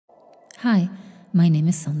Hi, my name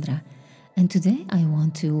is Sandra, and today I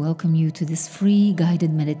want to welcome you to this free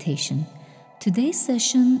guided meditation. Today's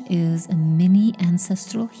session is a mini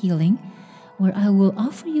ancestral healing where I will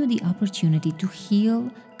offer you the opportunity to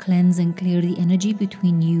heal, cleanse, and clear the energy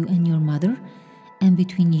between you and your mother and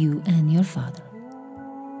between you and your father.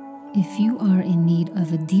 If you are in need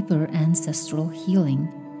of a deeper ancestral healing,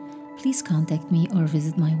 please contact me or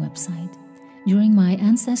visit my website. During my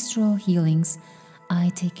ancestral healings, I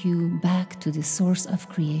take you back to the source of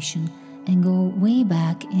creation and go way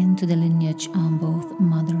back into the lineage on both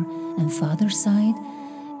mother and father's side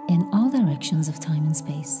in all directions of time and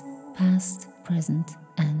space, past, present,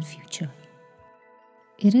 and future.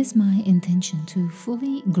 It is my intention to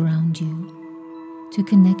fully ground you, to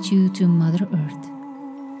connect you to Mother Earth,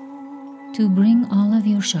 to bring all of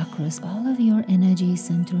your chakras, all of your energy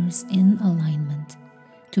centers in alignment,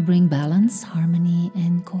 to bring balance, harmony,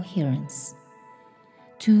 and coherence,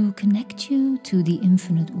 to connect you to the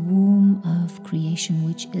infinite womb of creation,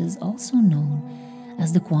 which is also known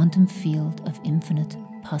as the quantum field of infinite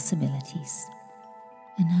possibilities.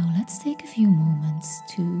 And now let's take a few moments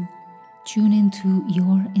to tune into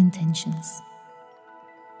your intentions.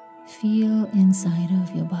 Feel inside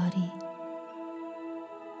of your body,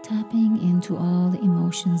 tapping into all the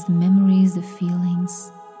emotions, the memories, the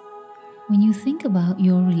feelings. When you think about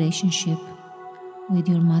your relationship with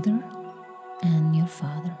your mother and your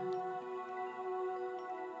father,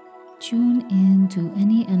 tune into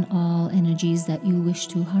any and all energies that you wish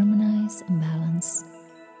to harmonize and balance.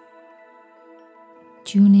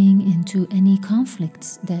 Tuning into any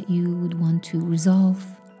conflicts that you would want to resolve,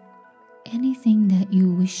 anything that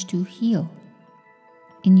you wish to heal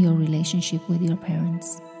in your relationship with your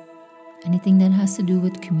parents, anything that has to do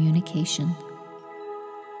with communication,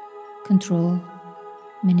 control,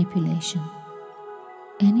 manipulation,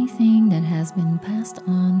 anything that has been passed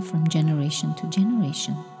on from generation to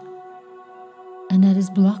generation and that is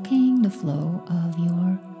blocking the flow of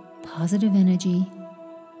your positive energy,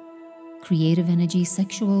 creative energy,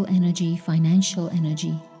 sexual energy, financial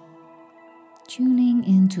energy. Tuning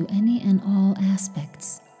into any and all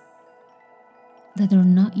aspects that are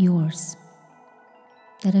not yours,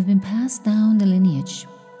 that have been passed down the lineage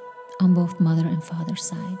on both mother and father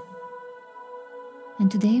side. And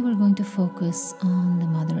today we're going to focus on the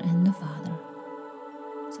mother and the father.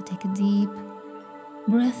 So take a deep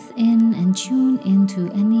breath in and tune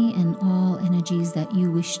into any and all energies that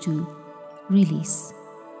you wish to release,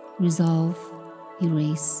 resolve,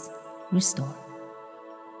 erase, restore.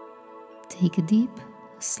 Take a deep,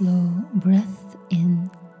 slow breath in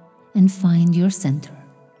and find your center.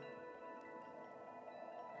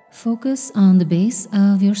 Focus on the base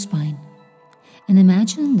of your spine and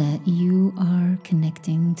imagine that you are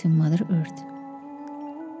connecting to Mother Earth.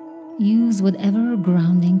 Use whatever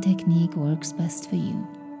grounding technique works best for you.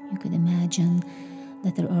 You could imagine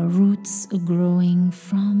that there are roots growing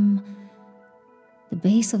from the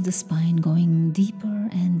base of the spine, going deeper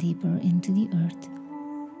and deeper into the earth,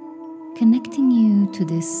 connecting you to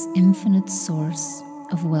this infinite source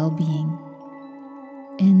of well-being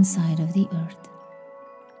inside of the earth.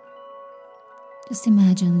 Just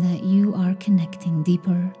imagine that you are connecting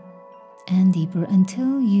deeper and deeper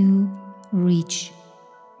until you reach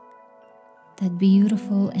that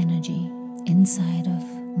beautiful energy inside of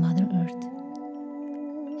Mother Earth.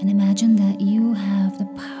 And imagine that you have the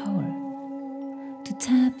power to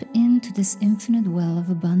tap into this infinite well of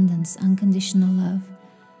abundance, unconditional love,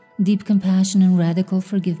 deep compassion, and radical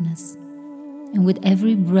forgiveness. And with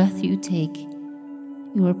every breath you take,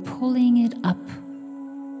 you are pulling it up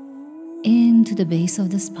into the base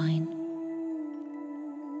of the spine.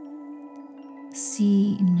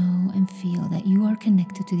 See, know, and feel that you are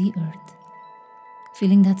connected to the earth,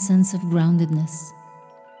 feeling that sense of groundedness,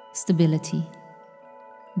 stability,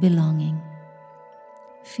 belonging,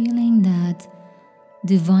 feeling that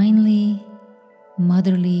divinely,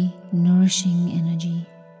 motherly, nourishing energy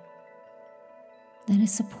that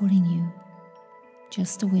is supporting you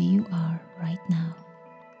just the way you are right now.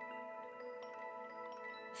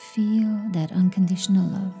 Feel that unconditional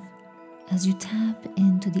love as you tap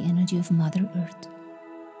into the energy of Mother Earth.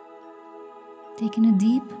 Taking a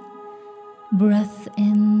deep breath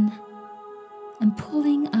in and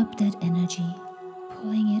pulling up that energy,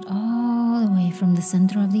 pulling it all the way from the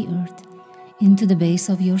center of the earth into the base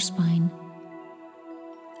of your spine,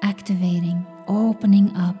 activating,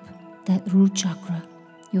 opening up that root chakra,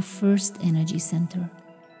 your first energy center,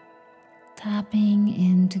 tapping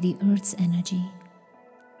into the earth's energy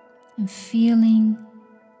and feeling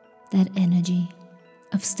that energy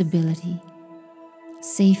of stability,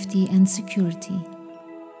 safety, and security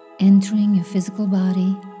entering your physical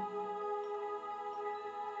body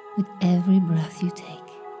with every breath you take.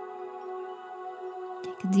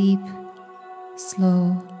 Take a deep,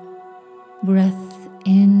 slow breath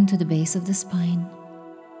into the base of the spine.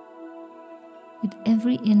 With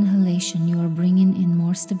every inhalation, you are bringing in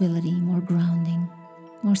more stability, more grounding,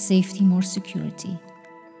 more safety, more security.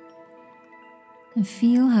 And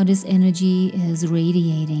feel how this energy is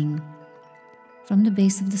radiating from the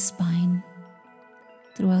base of the spine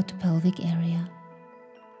throughout the pelvic area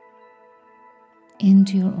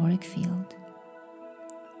into your auric field.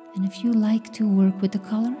 And if you like to work with the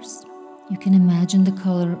colors, you can imagine the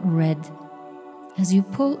color red as you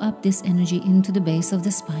pull up this energy into the base of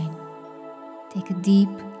the spine. Take a deep,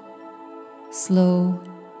 slow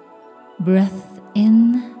breath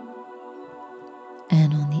in,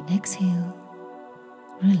 and on the exhale,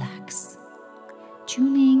 relax.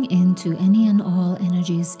 Tuning into any and all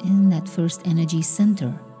energies in that first energy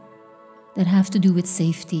center that have to do with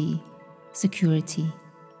safety, security,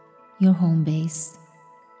 your home base,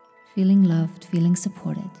 feeling loved, feeling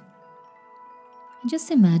supported. And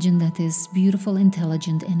just imagine that this beautiful,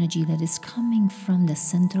 intelligent energy that is coming from the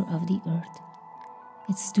center of the earth,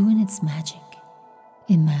 it's doing its magic.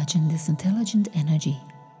 Imagine this intelligent energy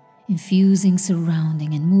infusing,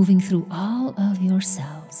 surrounding, and moving through all of your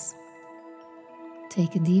cells.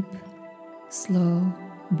 Take a deep, slow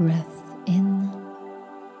breath in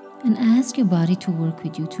and ask your body to work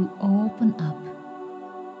with you to open up.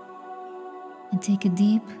 And take a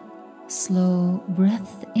deep, slow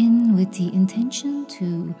breath in with the intention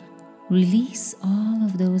to release all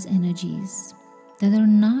of those energies that are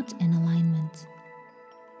not in alignment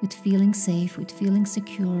with feeling safe, with feeling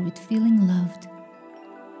secure, with feeling loved.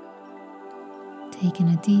 Taking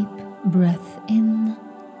a deep breath in,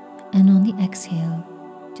 and on the exhale,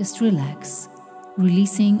 just relax,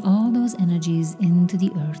 releasing all those energies into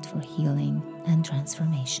the earth for healing and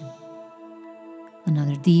transformation.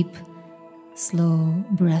 Another deep, slow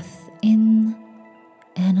breath in,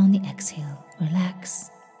 and on the exhale, relax,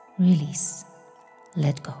 release,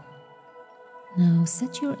 let go. Now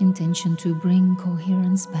set your intention to bring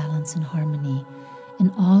coherence, balance, and harmony in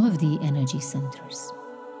all of the energy centers.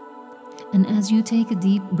 And as you take a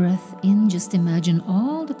deep breath in, just imagine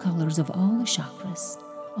all the colors of all the chakras,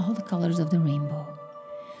 all the colors of the rainbow,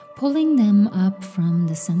 pulling them up from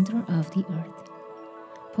the center of the earth,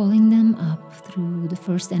 pulling them up through the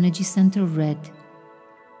first energy center, red,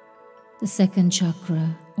 the second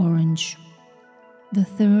chakra, orange, the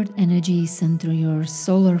third energy center, your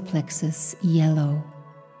solar plexus, yellow,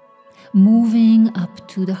 moving up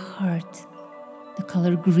to the heart, the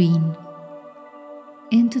color green,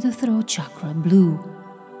 into the throat chakra, blue,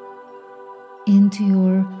 into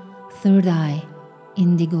your third eye,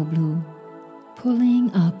 indigo blue,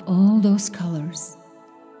 pulling up all those colors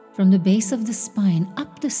from the base of the spine,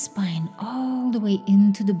 up the spine, all the way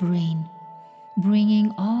into the brain,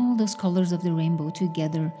 bringing all those colors of the rainbow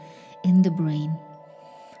together in the brain,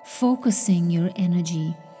 focusing your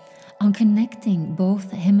energy on connecting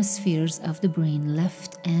both hemispheres of the brain,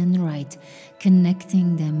 left and right,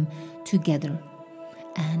 connecting them together.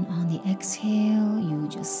 And on the exhale, you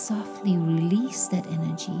just softly release that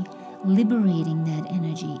energy, liberating that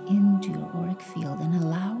energy into your auric field and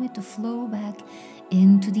allow it to flow back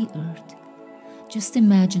into the earth. Just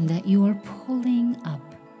imagine that you are pulling up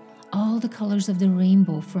all the colors of the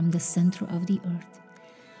rainbow from the center of the earth,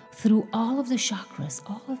 through all of the chakras,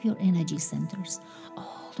 all of your energy centers,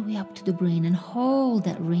 all the way up to the brain, and hold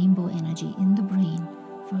that rainbow energy in the brain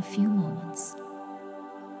for a few moments.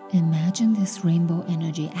 Imagine this rainbow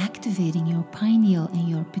energy activating your pineal and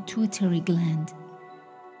your pituitary gland,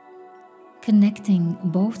 connecting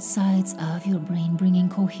both sides of your brain, bringing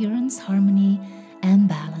coherence, harmony, and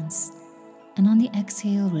balance. And on the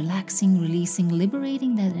exhale, relaxing, releasing,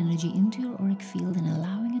 liberating that energy into your auric field and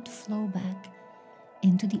allowing it to flow back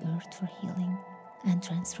into the earth for healing and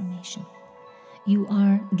transformation. You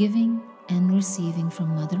are giving and receiving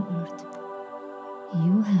from Mother Earth.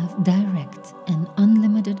 You have direct and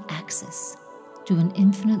unlimited access to an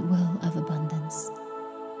infinite well of abundance.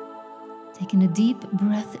 Taking a deep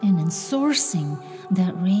breath in and sourcing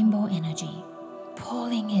that rainbow energy,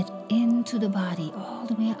 pulling it into the body all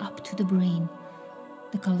the way up to the brain.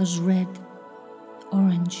 The colors red,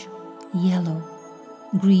 orange, yellow,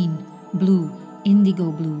 green, blue,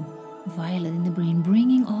 indigo blue, violet in the brain,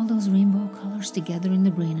 bringing all those rainbow colors together in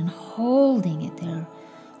the brain and holding it there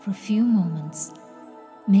for a few moments,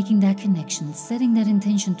 making that connection, setting that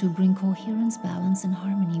intention to bring coherence, balance, and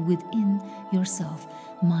harmony within yourself,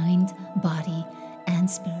 mind, body, and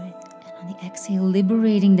spirit, and On the exhale,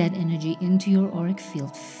 liberating that energy into your auric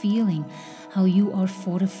field, feeling how you are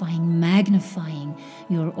fortifying, magnifying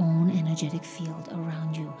your own energetic field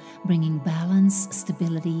around you, bringing balance,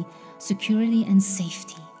 stability, security, and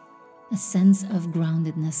safety, a sense of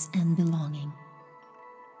groundedness and belonging.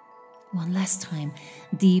 One last time,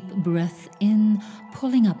 deep breath in,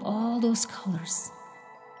 pulling up all those colors: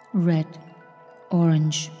 red,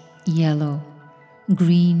 orange, yellow,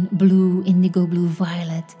 green, blue, indigo blue,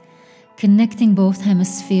 violet, connecting both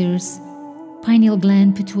hemispheres, pineal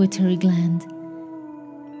gland, pituitary gland.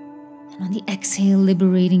 And on the exhale,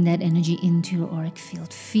 liberating that energy into your auric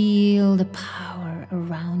field. Feel the power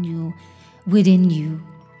around you, within you,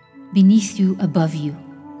 beneath you, above you.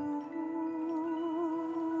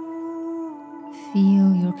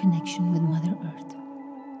 Feel your connection with Mother Earth.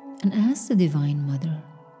 And ask the Divine Mother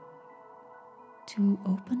to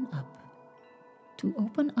open up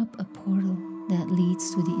a portal that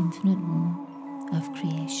leads to the infinite womb of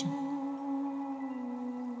creation.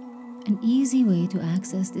 An easy way to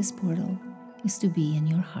access this portal is to be in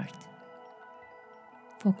your heart.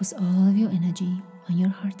 Focus all of your energy on your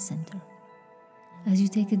heart center. As you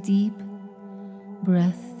take a deep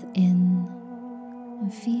breath in,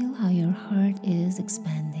 and feel how your heart is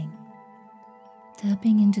expanding,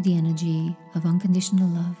 tapping into the energy of unconditional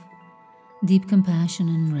love, deep compassion,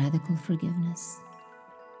 and radical forgiveness.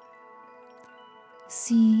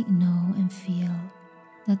 See, know, and feel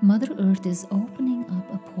that Mother Earth is opening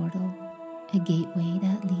up a portal, a gateway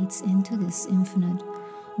that leads into this infinite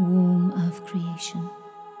womb of creation,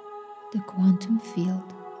 the quantum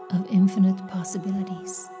field of infinite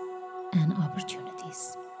possibilities and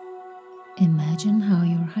opportunities. Imagine how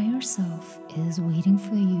your higher self is waiting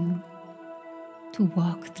for you to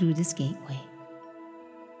walk through this gateway.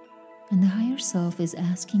 And the higher self is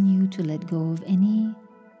asking you to let go of any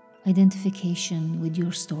identification with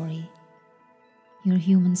your story, your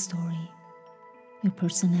human story, your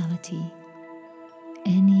personality,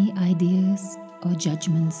 any ideas or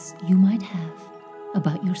judgments you might have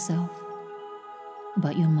about yourself,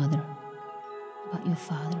 about your mother, about your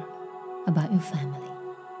father, about your family.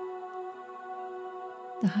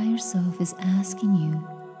 The higher self is asking you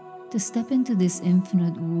to step into this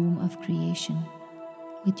infinite womb of creation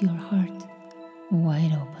with your heart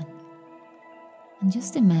wide open. And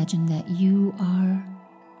just imagine that you are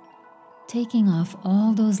taking off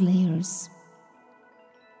all those layers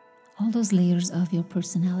of your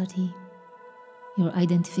personality, your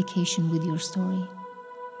identification with your story,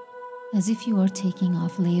 as if you are taking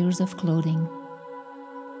off layers of clothing.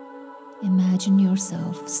 Imagine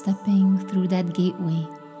yourself stepping through that gateway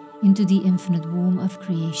into the infinite womb of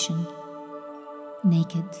creation,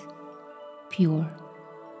 naked, pure,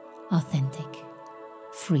 authentic,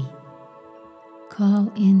 free.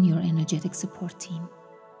 Call in your energetic support team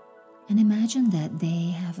and imagine that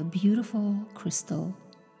they have a beautiful crystal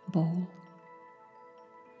bowl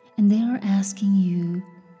and they are asking you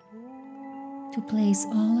to place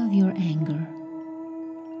all of your anger,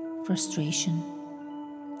 frustration,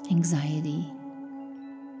 anxiety,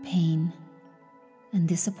 pain, and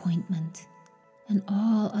disappointment, and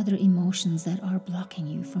all other emotions that are blocking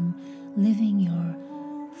you from living your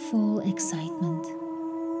full excitement.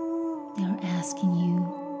 They are asking you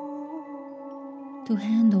to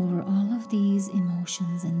hand over all of these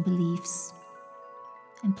emotions and beliefs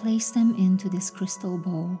and place them into this crystal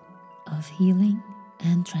bowl of healing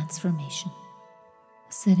and transformation.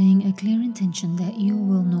 Setting a clear intention that you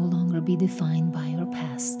will no longer be defined by your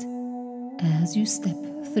past. As you step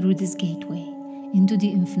through this gateway into the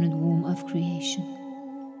infinite womb of creation,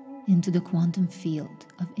 into the quantum field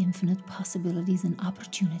of infinite possibilities and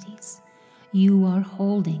opportunities, you are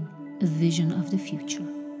holding a vision of the future.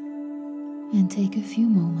 And take a few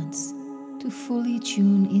moments to fully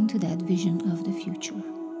tune into that vision of the future.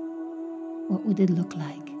 What would it look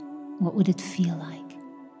like? What would it feel like?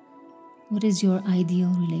 What is your ideal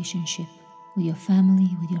relationship with your family,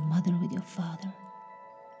 with your mother, with your father?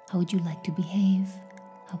 How would you like to behave?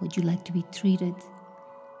 How would you like to be treated?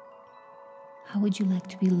 How would you like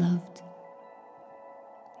to be loved?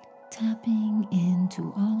 Tapping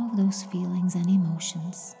into all of those feelings and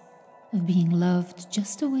emotions of being loved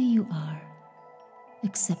just the way you are,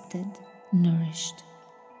 accepted, nourished,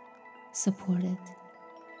 supported,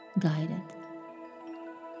 guided.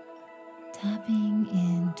 Tapping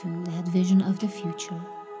into that vision of the future,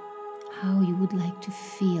 how you would like to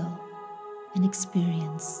feel and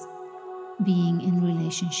experience being in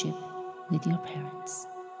relationship with your parents,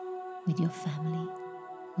 with your family,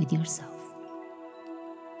 with yourself.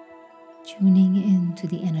 Tuning into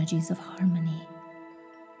the energies of harmony,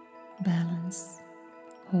 balance,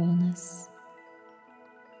 wholeness,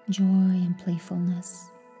 joy and playfulness,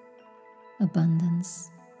 abundance,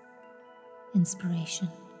 inspiration,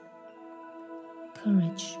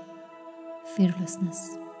 courage,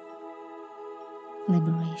 fearlessness,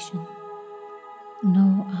 liberation,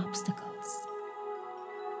 no obstacles,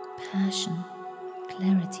 passion,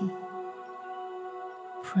 clarity,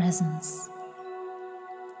 presence,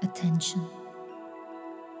 attention,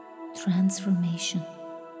 transformation,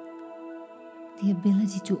 the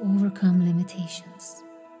ability to overcome limitations,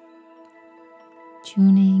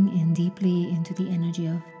 tuning in deeply into the energy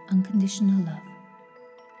of unconditional love,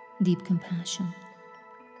 deep compassion,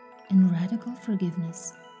 and radical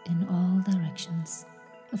forgiveness in all directions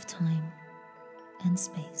of time and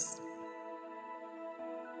space.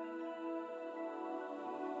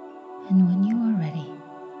 And when you are ready,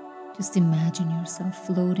 just imagine yourself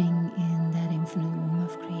floating in that infinite womb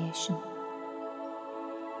of creation,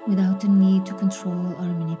 without the need to control or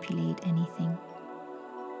manipulate anything,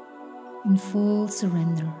 in full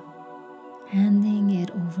surrender, handing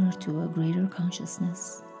it over to a greater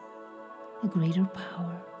consciousness, a greater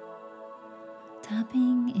power,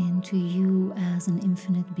 tapping into you as an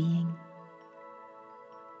infinite being,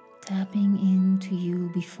 tapping into you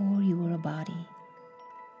before you were a body,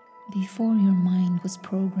 before your mind was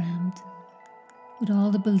programmed with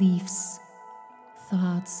all the beliefs,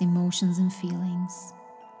 thoughts, emotions, and feelings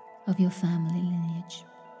of your family lineage.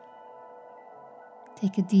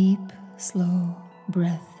 Take a deep, slow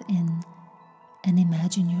breath in and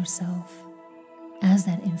imagine yourself as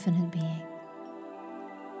that infinite being.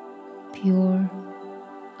 Pure,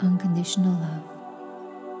 unconditional love,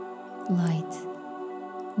 light,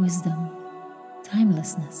 wisdom,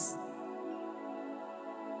 timelessness.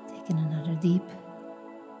 Taking another deep,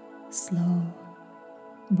 slow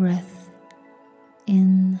breath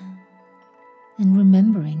in and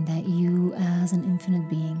remembering that you as an infinite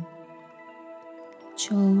being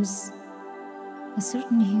chose a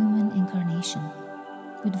certain human incarnation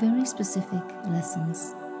with very specific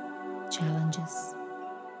lessons, challenges,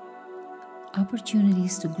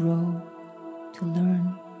 opportunities to grow, to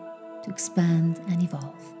learn, to expand and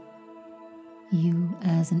evolve. You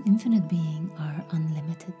as an infinite being are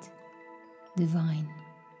unlimited, divine.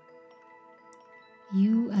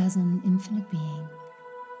 You as an infinite being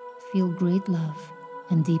feel great love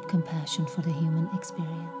and deep compassion for the human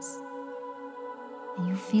experience. And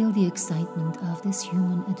you feel the excitement of this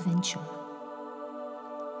human adventure.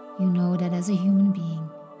 You know that as a human being,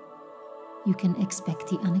 you can expect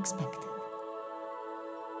the unexpected,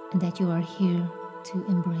 and that you are here to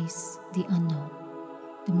embrace the unknown,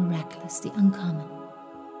 the miraculous, the uncommon,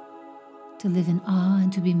 to live in awe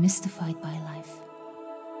and to be mystified by life.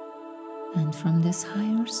 And from this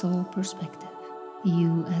higher soul perspective,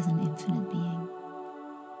 you as an infinite being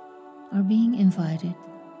are being invited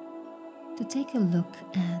to take a look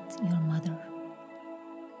at your mother.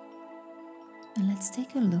 And let's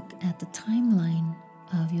take a look at the timeline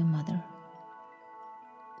of your mother,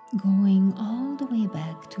 going all the way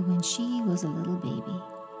back to when she was a little baby,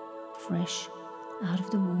 fresh out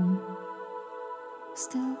of the womb,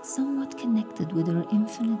 still somewhat connected with her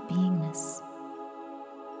infinite beingness,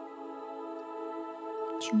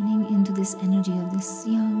 tuning into this energy of this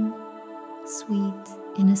young, sweet,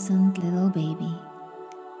 innocent little baby,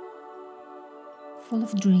 full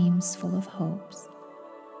of dreams, full of hopes.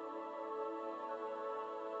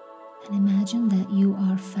 And imagine that you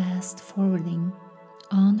are fast forwarding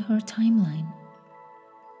on her timeline,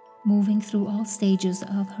 moving through all stages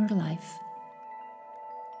of her life,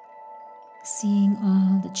 seeing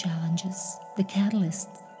all the challenges, the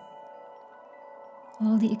catalysts,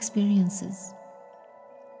 all the experiences,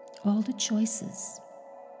 all the choices,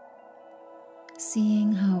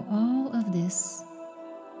 seeing how all of this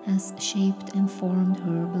has shaped and formed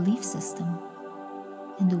her belief system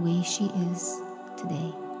and the way she is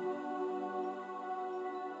today.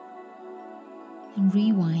 And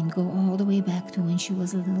rewind, go all the way back to when she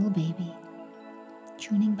was a little baby,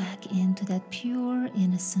 tuning back into that pure,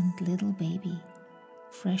 innocent little baby,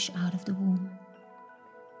 fresh out of the womb.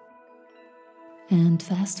 And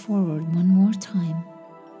fast forward one more time,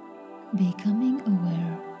 becoming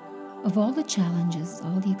aware of all the challenges,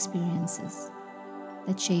 all the experiences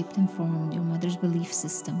that shaped and formed your mother's belief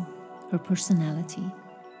system, her personality,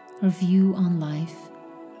 her view on life,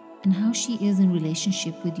 and how she is in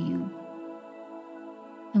relationship with you.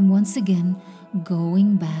 And once again,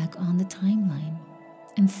 going back on the timeline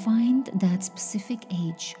and find that specific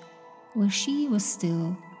age where she was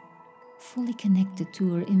still fully connected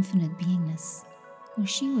to her infinite beingness, where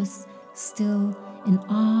she was still in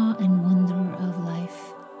awe and wonder of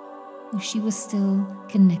life, where she was still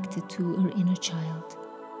connected to her inner child,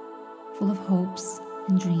 full of hopes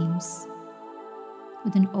and dreams,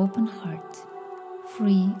 with an open heart,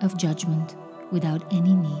 free of judgment, without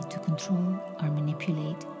any need to control or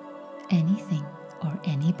manipulate anything or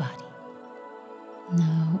anybody.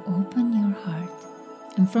 Now open your heart,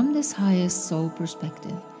 and from this highest soul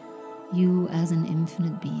perspective, you as an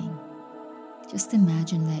infinite being, just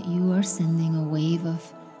imagine that you are sending a wave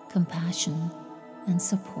of compassion and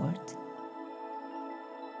support.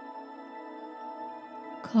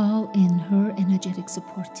 Call in her energetic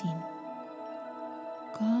support team.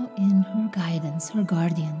 Call in her guidance, her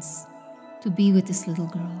guardians, to be with this little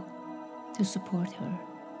girl, to support her.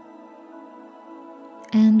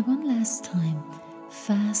 And one last time,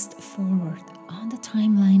 fast forward on the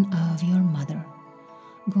timeline of your mother,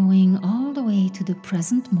 going all the way to the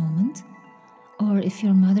present moment, or if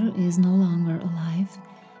your mother is no longer alive,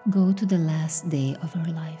 go to the last day of her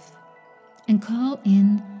life and call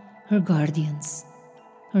in her guardians,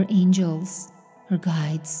 her angels, her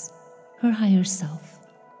guides, her higher self,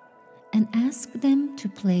 and ask them to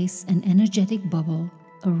place an energetic bubble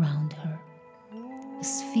around her, a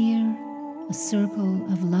sphere, a circle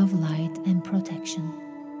of love, light, and protection.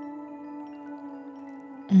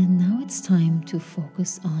 And now it's time to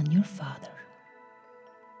focus on your father.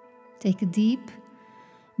 Take a deep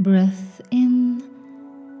breath in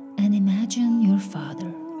and imagine your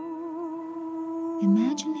father.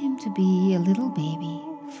 Imagine him to be a little baby,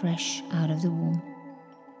 fresh out of the womb.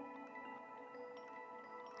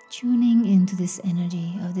 Tuning into this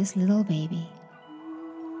energy of this little baby.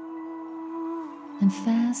 And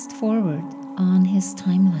fast forward on his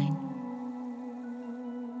timeline.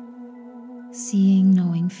 Seeing,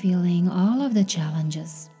 knowing, feeling all of the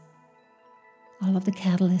challenges, all of the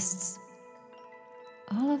catalysts,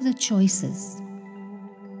 all of the choices,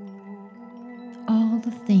 all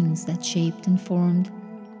the things that shaped and formed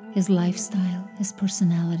his lifestyle, his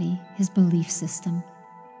personality, his belief system,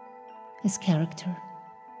 his character.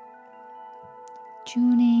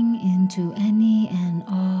 Tuning into any and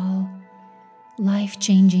all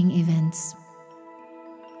life-changing events.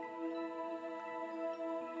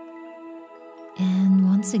 And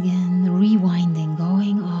once again, rewinding,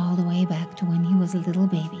 going all the way back to when he was a little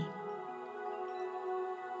baby.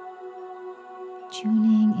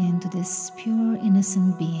 Tuning into this pure,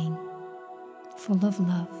 innocent being, full of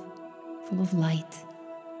love, full of light.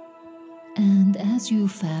 And as you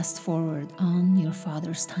fast forward on your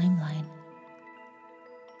father's timeline,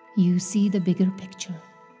 you see the bigger picture.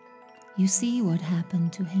 You see what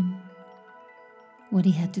happened to him, what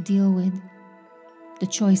he had to deal with, the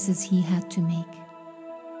choices he had to make,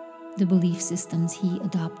 the belief systems he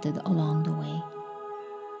adopted along the way.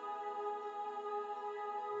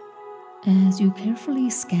 As you carefully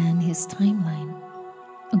scan his timeline,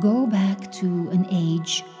 go back to an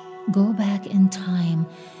age, go back in time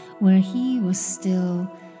where he was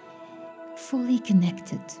still fully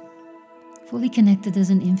connected as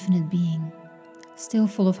an infinite being, still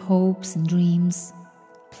full of hopes and dreams,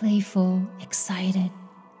 playful, excited.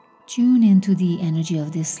 Tune into the energy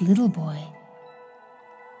of this little boy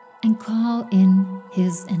and call in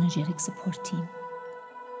his energetic support team.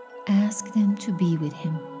 Ask them to be with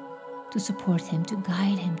him, to support him, to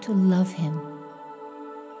guide him, to love him.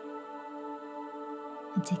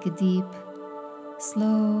 And take a deep,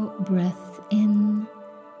 slow breath in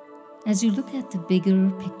as you look at the bigger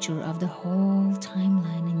picture of the whole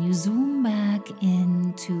timeline and you zoom back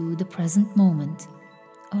into the present moment.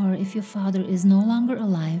 Or if your father is no longer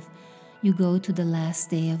alive, you go to the last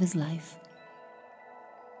day of his life.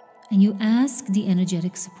 And you ask the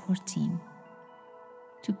energetic support team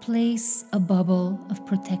to place a bubble of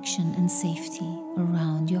protection and safety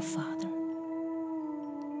around your father.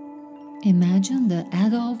 Imagine the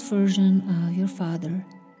adult version of your father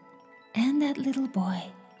and that little boy,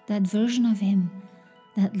 that version of him,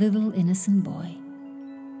 that little innocent boy,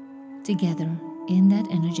 together in that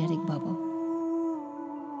energetic bubble.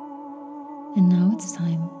 And now it's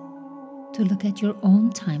time to look at your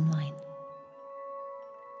own timeline.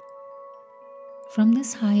 From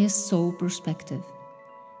this highest soul perspective,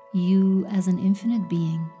 you as an infinite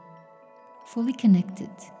being, fully connected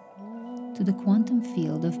to the quantum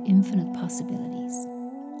field of infinite possibilities,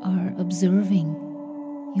 are observing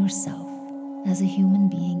yourself as a human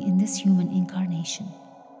being in this human incarnation.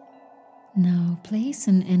 Now place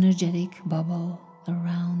an energetic bubble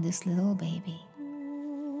around this little baby.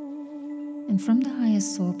 And from the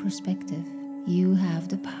highest soul perspective, you have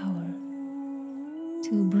the power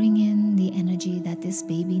to bring in the energy that this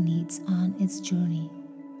baby needs on its journey.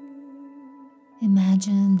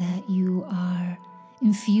 Imagine that you are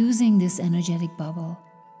infusing this energetic bubble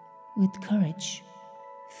with courage,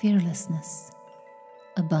 fearlessness,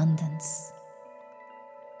 abundance,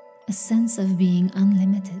 a sense of being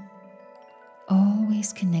unlimited,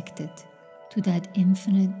 always connected to that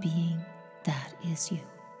infinite being that is you.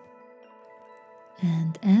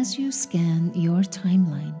 And as you scan your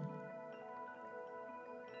timeline,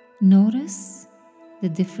 notice the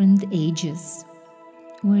different ages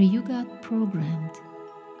where you got programmed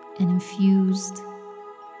and infused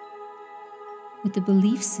with the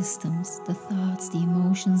belief systems, the thoughts, the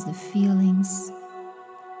emotions, the feelings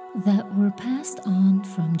that were passed on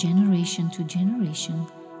from generation to generation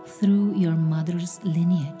through your mother's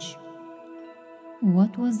lineage.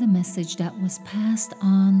 What was the message that was passed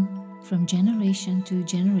on from generation to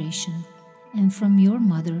generation and from your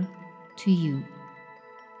mother to you?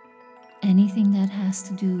 Anything that has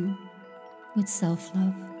to do with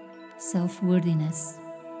self-love, self-worthiness,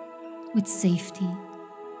 with safety,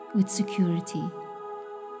 with security,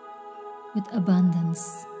 with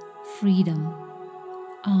abundance, freedom,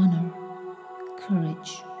 honor,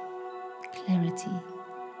 courage, clarity.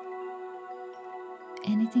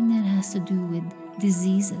 Anything that has to do with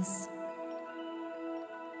diseases,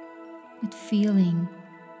 with feeling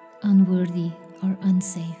unworthy or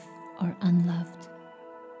unsafe or unloved.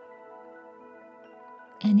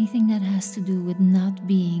 Anything that has to do with not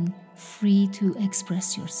being free to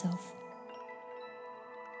express yourself.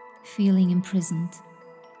 Feeling imprisoned,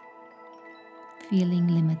 feeling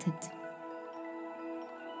limited.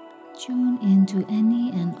 Tune into any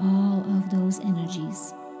and all of those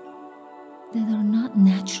energies that are not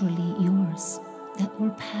naturally yours, that were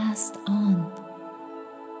passed on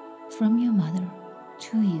from your mother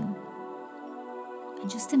to you. And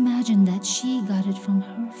just imagine that she got it from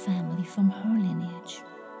her family, from her lineage.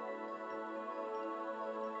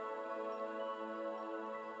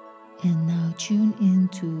 And now tune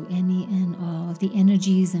into any and all of the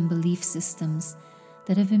energies and belief systems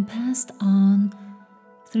that have been passed on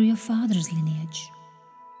through your father's lineage.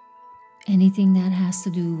 Anything that has to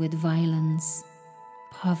do with violence,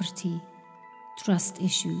 poverty, trust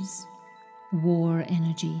issues, war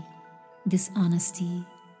energy, dishonesty,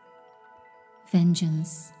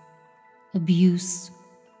 vengeance, abuse.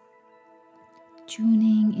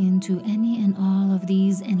 Tuning into any and all of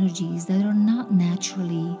these energies that are not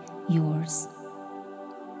naturally yours.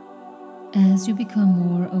 As you become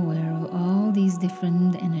more aware of all these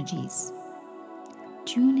different energies,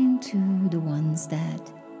 tune into the ones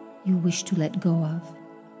that you wish to let go of,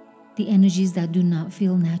 the energies that do not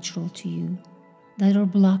feel natural to you, that are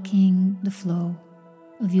blocking the flow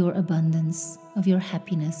of your abundance, of your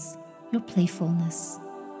happiness, your playfulness,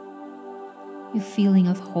 your feeling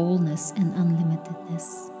of wholeness and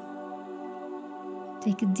unlimitedness.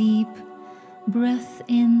 Take a deep breath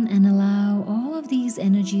in and allow all of these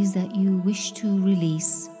energies that you wish to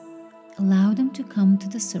release, allow them to come to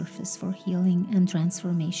the surface for healing and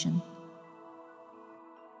transformation.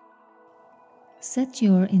 Set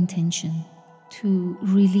your intention to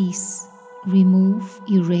release, remove,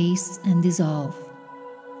 erase, and dissolve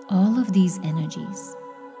all of these energies.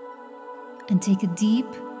 And take a deep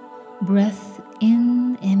breath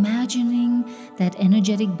in, imagining that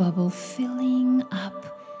energetic bubble filling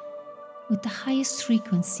up with the highest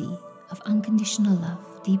frequency of unconditional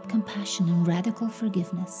love, deep compassion, and radical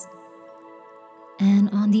forgiveness. And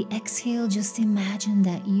on the exhale, just imagine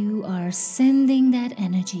that you are sending that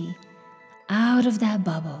energy out of that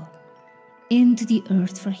bubble into the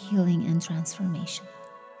earth for healing and transformation.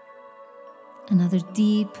 Another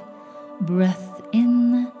deep breath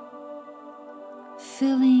in,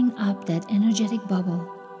 filling up that energetic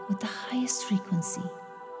bubble with the highest frequency.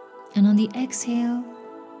 And on the exhale,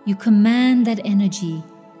 you command that energy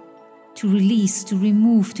to release, to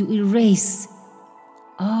remove, to erase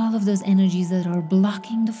all of those energies that are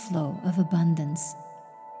blocking the flow of abundance,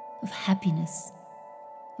 of happiness,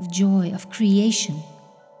 of joy, of creation.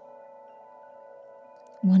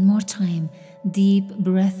 One more time, deep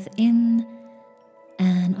breath in,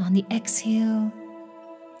 and on the exhale,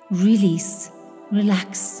 release,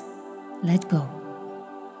 relax, let go.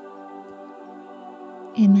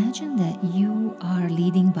 Imagine that you are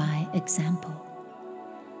leading by example.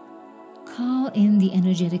 Call in the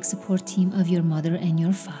energetic support team of your mother and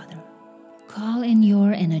your father. Call in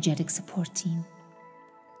your energetic support team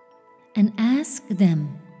and ask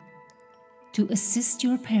them to assist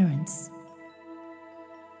your parents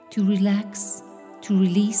to relax, to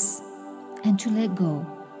release, and to let go.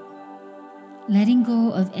 Letting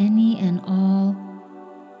go of any and all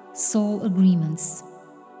soul agreements,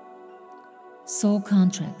 soul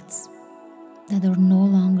contracts that are no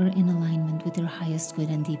longer in alignment with your highest good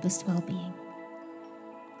and deepest well-being.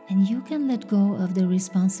 And you can let go of the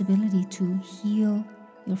responsibility to heal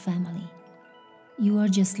your family. You are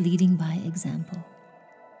just leading by example.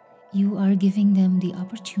 You are giving them the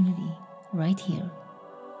opportunity right here,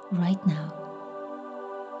 right now,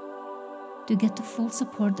 to get the full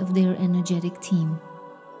support of their energetic team,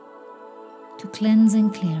 to cleanse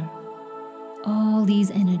and clear all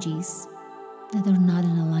these energies that are not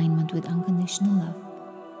in alignment with unconditional love,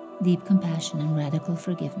 deep compassion, and radical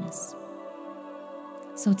forgiveness.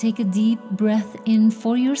 So take a deep breath in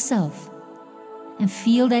for yourself and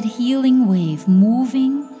feel that healing wave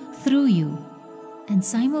moving through you. And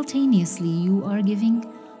simultaneously, you are giving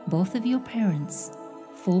both of your parents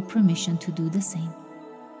full permission to do the same.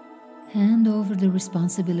 Hand over the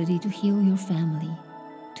responsibility to heal your family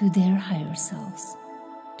to their higher selves,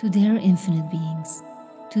 to their infinite beings,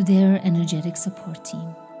 to their energetic support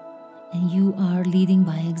team. And you are leading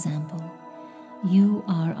by example. You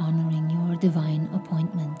are honoring your divine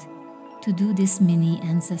appointment to do this mini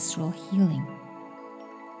ancestral healing,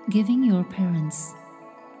 giving your parents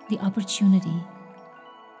the opportunity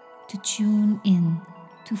to tune in,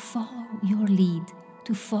 to follow your lead,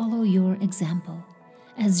 to follow your example,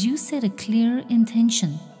 as you set a clear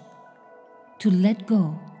intention to let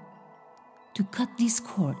go, to cut these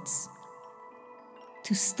cords,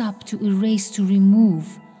 to stop, to erase, to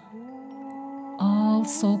remove all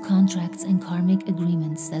soul contracts and karmic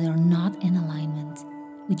agreements that are not in alignment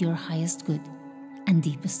with your highest good and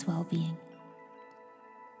deepest well-being.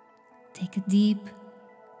 Take a deep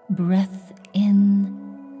breath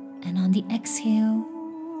in, and on the exhale,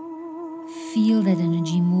 feel that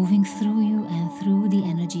energy moving through you and through the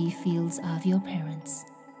energy fields of your parents,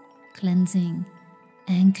 cleansing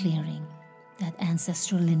and clearing that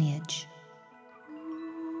ancestral lineage.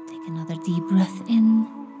 Take another deep breath in,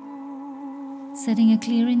 setting a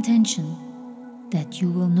clear intention that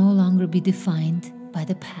you will no longer be defined by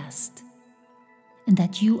the past and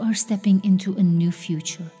that you are stepping into a new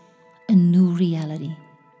future, a new reality.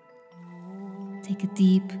 Take a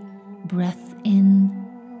deep breath in,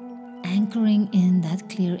 anchoring in that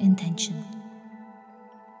clear intention,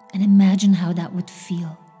 and imagine how that would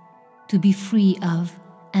feel to be free of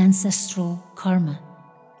ancestral karma,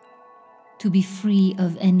 to be free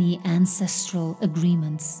of any ancestral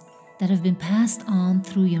agreements that have been passed on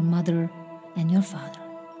through your mother and your father.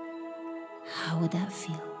 How would that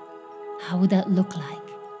feel? How would that look like?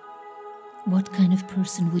 What kind of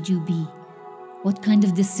person would you be? What kind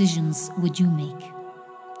of decisions would you make?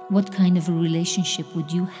 What kind of a relationship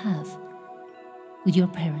would you have with your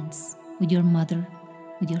parents, with your mother,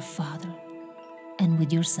 with your father, and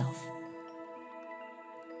with yourself?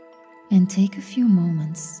 And take a few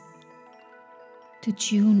moments to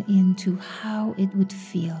tune into how it would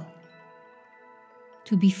feel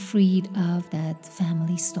to be freed of that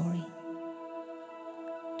family story,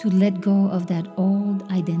 to let go of that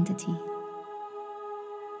old identity,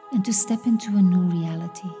 and to step into a new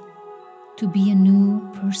reality, to be a new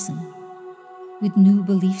person with new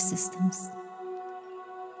belief systems.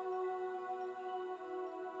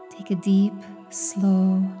 Take a deep,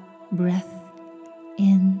 slow breath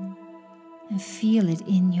in and feel it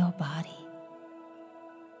in your body.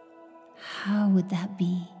 How would that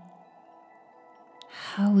be?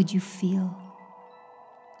 How would you feel?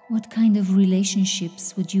 What kind of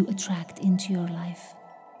relationships would you attract into your life?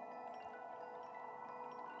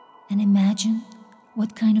 And imagine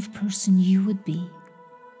what kind of person you would be.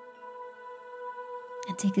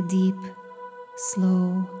 And take a deep,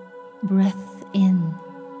 slow breath in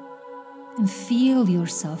and feel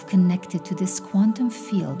yourself connected to this quantum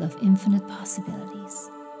field of infinite possibilities.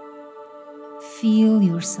 Feel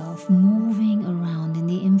yourself moving around in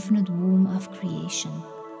the infinite womb of creation,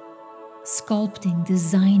 sculpting,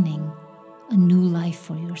 designing a new life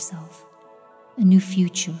for yourself, a new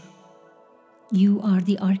future. You are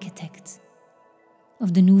the architect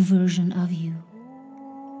of the new version of you.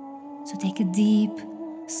 So take a deep,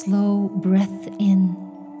 slow breath in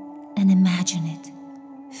and imagine it,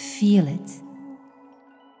 feel it.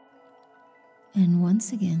 And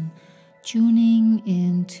once again, tuning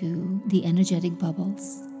into the energetic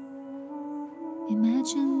bubbles.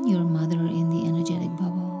 Imagine your mother in the energetic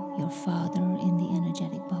bubble, your father in the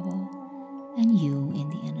energetic bubble, and you in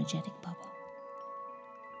the energetic bubble.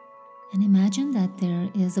 And imagine that there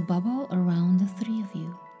is a bubble around the three of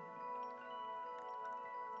you.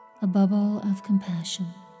 A bubble of compassion,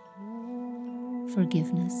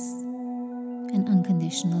 forgiveness, and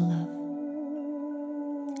unconditional love.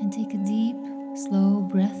 And take a deep, slow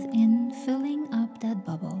breath in, filling up that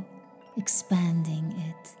bubble, expanding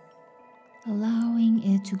it, allowing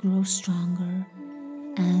it to grow stronger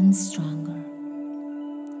and stronger.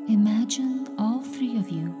 Imagine all three of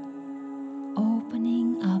you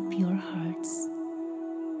opening up your hearts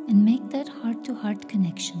and make that heart-to-heart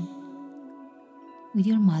connection with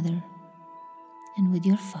your mother and with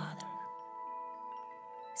your father.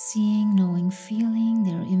 Seeing, knowing, feeling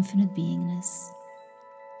their infinite beingness,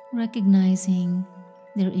 recognizing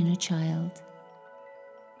their inner child,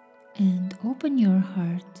 and open your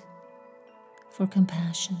heart for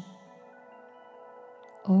compassion.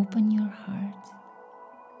 Open your heart.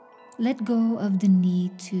 Let go of the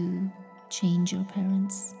need to change your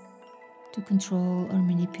parents, to control or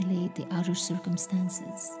manipulate the outer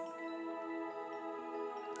circumstances,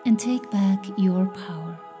 and take back your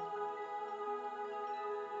power.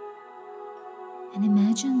 And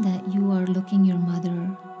imagine that you are looking your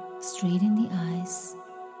mother straight in the eyes,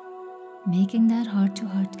 making that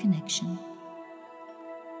heart-to-heart connection.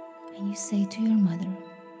 And you say to your mother,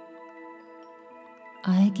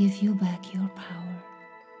 I give you back your power,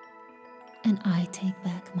 and I take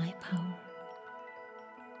back my power.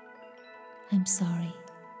 I'm sorry.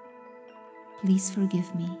 Please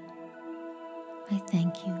forgive me. I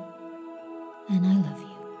thank you, and I love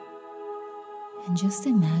you. And just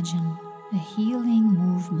imagine a healing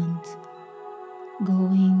movement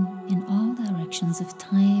going in all directions of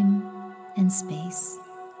time and space,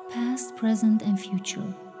 past, present, and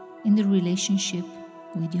future, in the relationship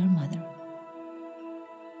with your mother.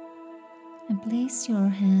 And place your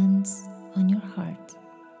hands on your heart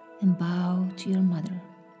and bow to your mother,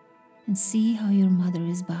 and see how your mother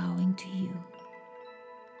is bowing to you.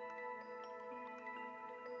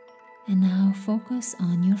 And now focus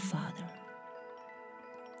on your father.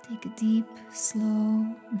 Take a deep, slow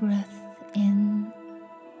breath in.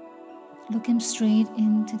 Look him straight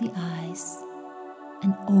into the eyes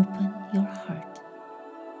and open your heart.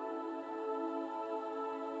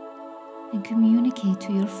 And communicate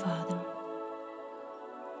to your father,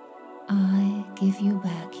 I give you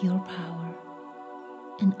back your power,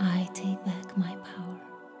 and I take back my power.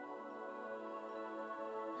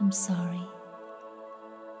 I'm sorry.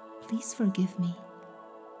 Please forgive me.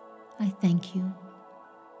 I thank you,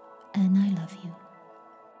 and I love you.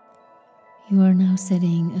 You are now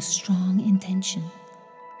setting a strong intention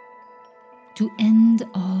to end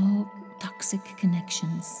all toxic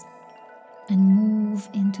connections and move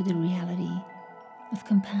into the reality of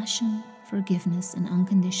compassion, forgiveness, and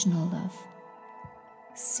unconditional love.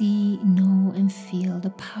 See, know, and feel the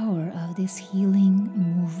power of this healing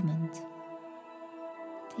movement.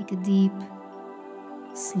 Take a deep,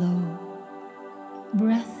 slow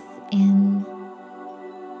breath in,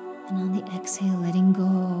 and on the exhale, letting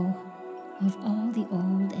go of all the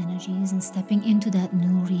old energies and stepping into that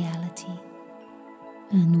new reality.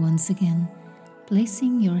 And once again,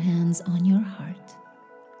 placing your hands on your heart,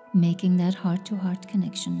 making that heart-to-heart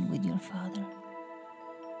connection with your father.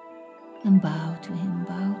 And bow to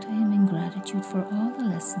him in gratitude for all the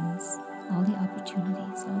lessons, all the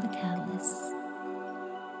opportunities, all the catalysts.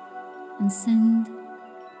 And send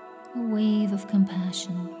a wave of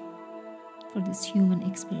compassion for this human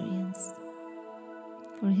experience,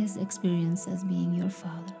 for his experience as being your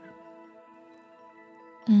father.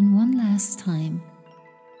 And one last time,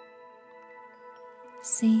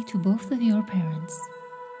 say to both of your parents,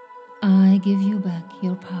 I give you back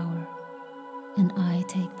your power, and I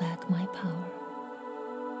take back my power.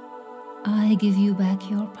 I give you back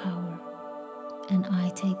your power, and I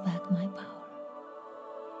take back my power.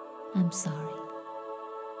 I'm sorry.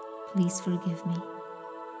 Please forgive me.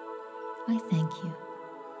 I thank you,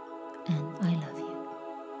 and I love you.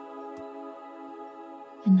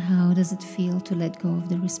 And how does it feel to let go of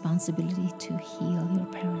the responsibility to heal your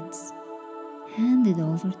parents? Hand it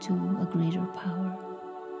over to a greater power.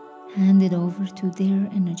 Hand it over to their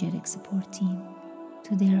energetic support team,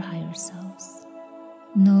 to their higher selves.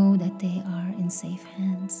 Know that they are in safe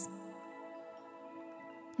hands.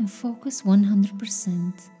 And focus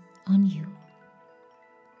 100% on you,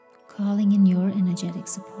 calling in your energetic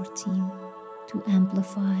support team to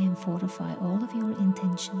amplify and fortify all of your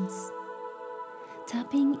intentions,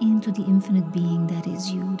 tapping into the infinite being that is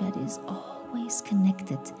you, that is always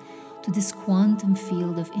connected to this quantum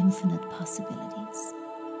field of infinite possibilities,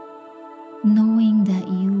 knowing that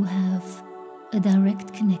you have a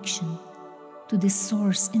direct connection to this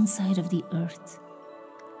source inside of the earth,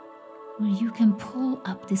 where you can pull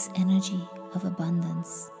up this energy of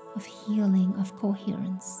abundance, of healing, of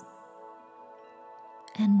coherence.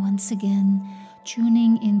 And once again,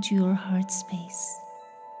 tuning into your heart space,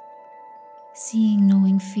 seeing,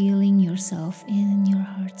 knowing, feeling yourself in your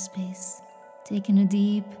heart space, taking a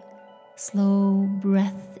deep, slow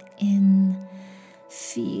breath in.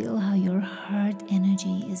 Feel how your heart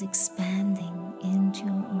energy is expanding into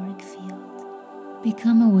your auric field.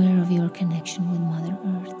 Become aware of your connection with Mother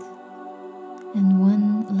Earth. And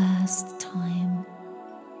one last time,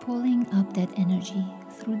 pulling up that energy energy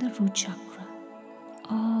through the root chakra,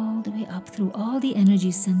 all the way up through all the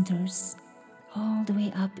energy centers, all the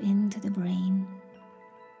way up into the brain,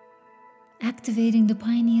 activating the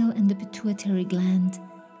pineal and the pituitary gland,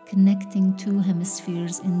 connecting two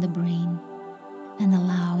hemispheres in the brain, and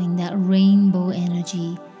allowing that rainbow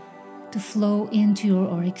energy to flow into your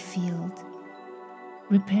auric field,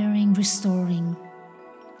 repairing, restoring,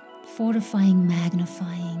 fortifying,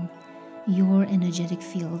 magnifying your energetic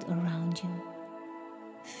field around you.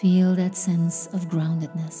 Feel that sense of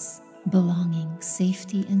groundedness, belonging,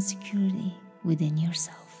 safety, and security within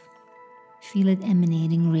yourself. Feel it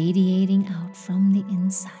emanating, radiating out from the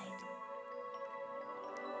inside,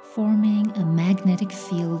 forming a magnetic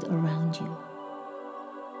field around you.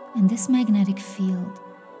 And this magnetic field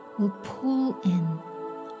will pull in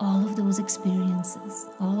all of those experiences,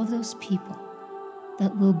 all of those people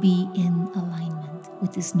that will be in alignment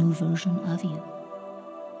with this new version of you.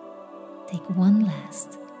 Take one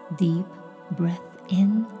last deep breath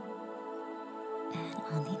in, and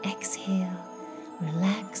on the exhale,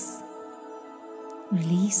 relax,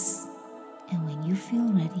 release, and when you feel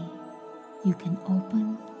ready, you can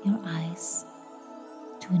open your eyes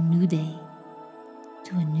to a new day,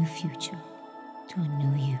 to a new future, to a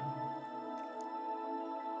new you.